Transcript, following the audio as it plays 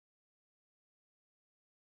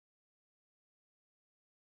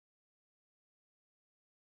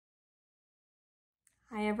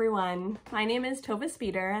Hi everyone, my name is Tova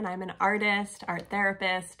Speter and I'm an artist, art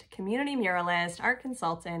therapist, community muralist, art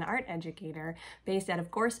consultant, art educator based out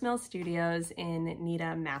of Gorse Mill Studios in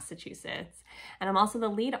Needham, Massachusetts. And I'm also the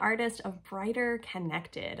lead artist of Brighter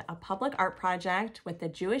Connected, a public art project with the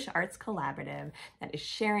Jewish Arts Collaborative that is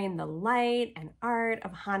sharing the light and art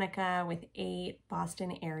of Hanukkah with 8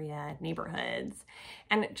 Boston area neighborhoods.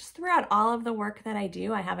 And just throughout all of the work that I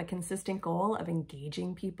do, I have a consistent goal of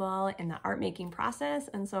engaging people in the art making process.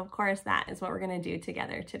 And so of course that is what we're going to do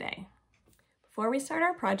together today. Before we start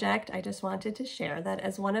our project, I just wanted to share that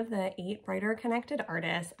as one of the 8 Brighter Connected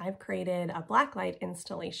artists, I've created a blacklight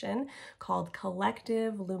installation called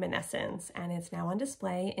Collective Luminescence, and it's now on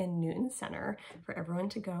display in Newton Center for everyone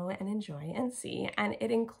to go and enjoy and see. And it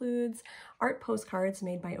includes art postcards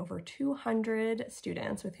made by over 200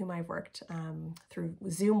 students with whom I've worked through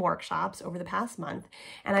Zoom workshops over the past month.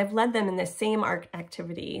 And I've led them in this same art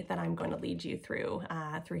activity that I'm going to lead you through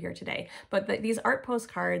here today. But these art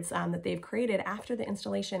postcards that they've created after the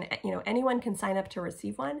installation, anyone can sign up to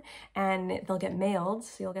receive one and they'll get mailed.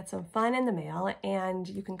 So you'll get some fun in the mail and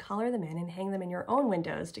you can color them in and hang them in your own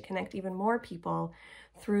windows to connect even more people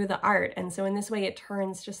through the art. And so in this way, it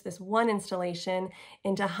turns just this one installation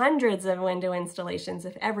into hundreds of window installations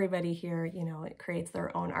if everybody here, it creates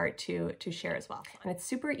their own art to share as well. And it's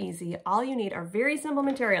super easy. All you need are very simple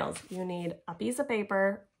materials. You need a piece of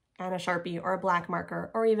paper and a Sharpie or a black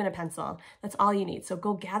marker or even a pencil. That's all you need. So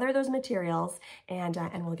go gather those materials and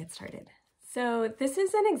we'll get started. So this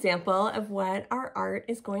is an example of what our art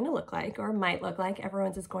is going to look like or might look like.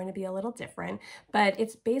 Everyone's is going to be a little different, but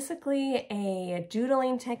it's basically a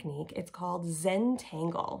doodling technique. It's called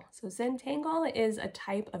Zentangle. So Zentangle is a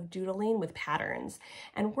type of doodling with patterns.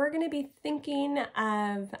 And we're going to be thinking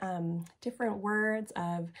of different words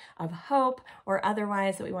of hope or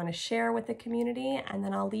otherwise that we want to share with the community. And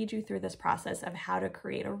then I'll lead you through this process of how to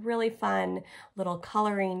create a really fun little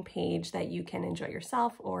coloring page that you can enjoy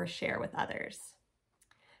yourself or share with others.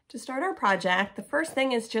 To start our project, the first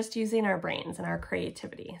thing is just using our brains and our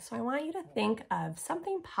creativity. So I want you to think of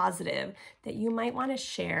something positive that you might want to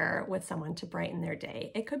share with someone to brighten their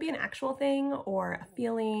day. It could be an actual thing or a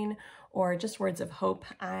feeling or just words of hope.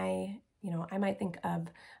 I might think of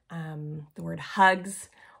the word hugs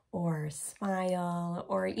or smile,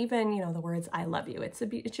 or even, the words, I love you. It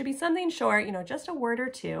should be something short, just a word or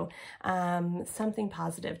two, something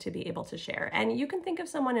positive to be able to share. And you can think of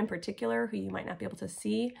someone in particular who you might not be able to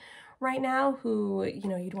see right now, who,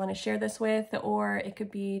 you'd want to share this with, or it could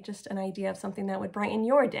be just an idea of something that would brighten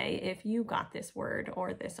your day if you got this word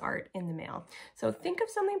or this art in the mail. So think of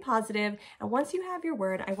something positive, and once you have your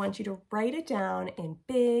word, I want you to write it down in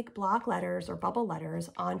big block letters or bubble letters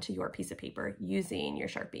onto your piece of paper using your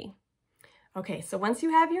Sharpie. Okay, so once you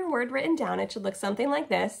have your word written down, it should look something like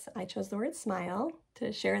this. I chose the word smile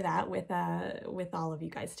to share that with all of you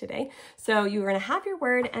guys today. So you're gonna have your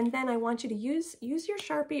word, and then I want you to use your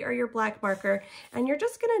Sharpie or your black marker, and you're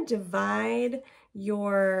just gonna divide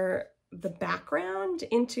the background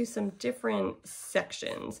into some different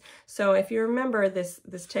sections. So if you remember, this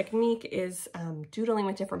technique is doodling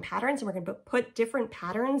with different patterns, and we're going to put different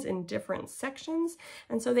patterns in different sections.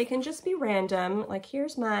 And so they can just be random, like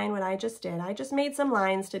here's mine, what I just did. I just made some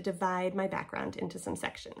lines to divide my background into some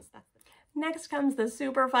sections. Next comes the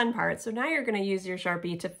super fun part. So now you're going to use your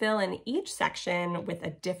Sharpie to fill in each section with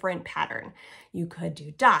a different pattern. You could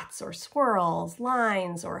do dots or swirls,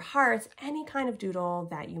 lines or hearts, any kind of doodle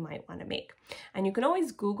that you might want to make. And you can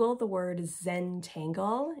always Google the word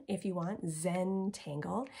Zentangle if you want,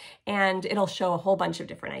 Zentangle, and it'll show a whole bunch of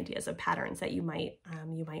different ideas of patterns that you might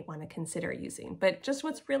want to consider using. But just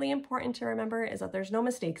what's really important to remember is that there's no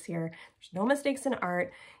mistakes here. There's no mistakes in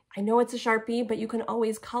art. I know it's a Sharpie, but you can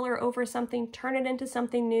always color over something, turn it into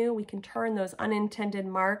something new. We can turn those unintended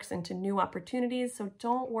marks into new opportunities. So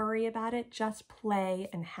don't worry about it, just play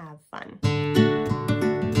and have fun.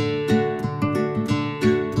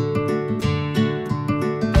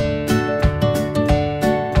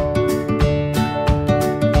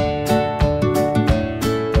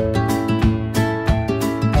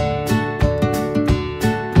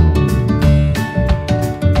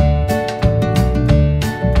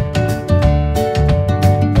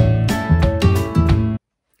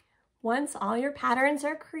 Once all your patterns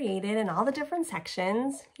are created in all the different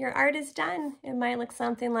sections, your art is done. It might look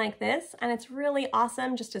something like this, and it's really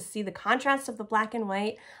awesome just to see the contrast of the black and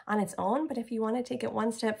white on its own. But if you want to take it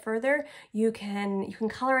one step further, you can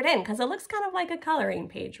color it in, because it looks kind of like a coloring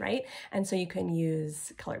page, right? And so you can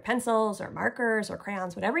use colored pencils or markers or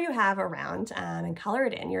crayons, whatever you have around, and color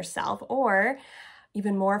it in yourself, or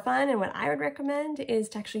Even more fun, and what I would recommend, is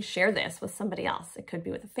to actually share this with somebody else. It could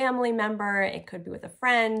be with a family member, it could be with a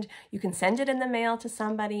friend. You can send it in the mail to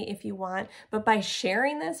somebody if you want, but by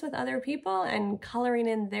sharing this with other people and coloring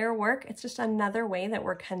in their work, it's just another way that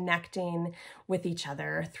we're connecting with each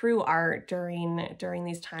other through art during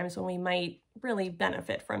these times when we might really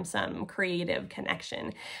benefit from some creative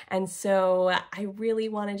connection. And so I really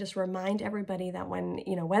want to just remind everybody that when,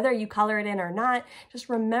 whether you color it in or not, just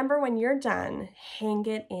remember when you're done, hang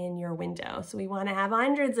it in your window. So we want to have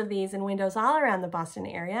hundreds of these in windows all around the Boston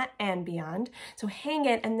area and beyond. So hang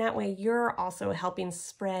it, and that way you're also helping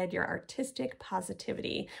spread your artistic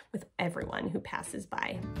positivity with everyone who passes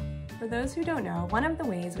by. For those who don't know, one of the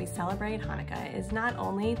ways we celebrate Hanukkah is not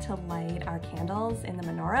only to light our candles in the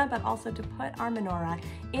menorah, but also to put our menorah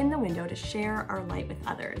in the window to share our light with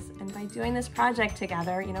others. And by doing this project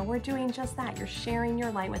together, we're doing just that. You're sharing your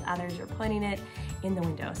light with others, you're putting it in the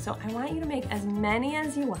window. So I want you to make as many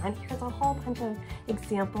as you want. Here's a whole bunch of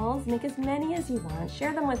examples. Make as many as you want,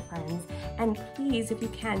 share them with friends, and please, if you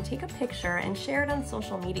can, take a picture and share it on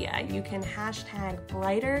social media. You can hashtag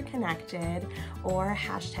 #BrighterConnected or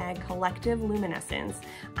hashtag #CollectiveLuminescence.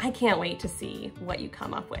 I can't wait to see what you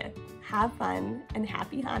come up with. Have fun and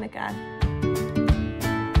happy Hanukkah.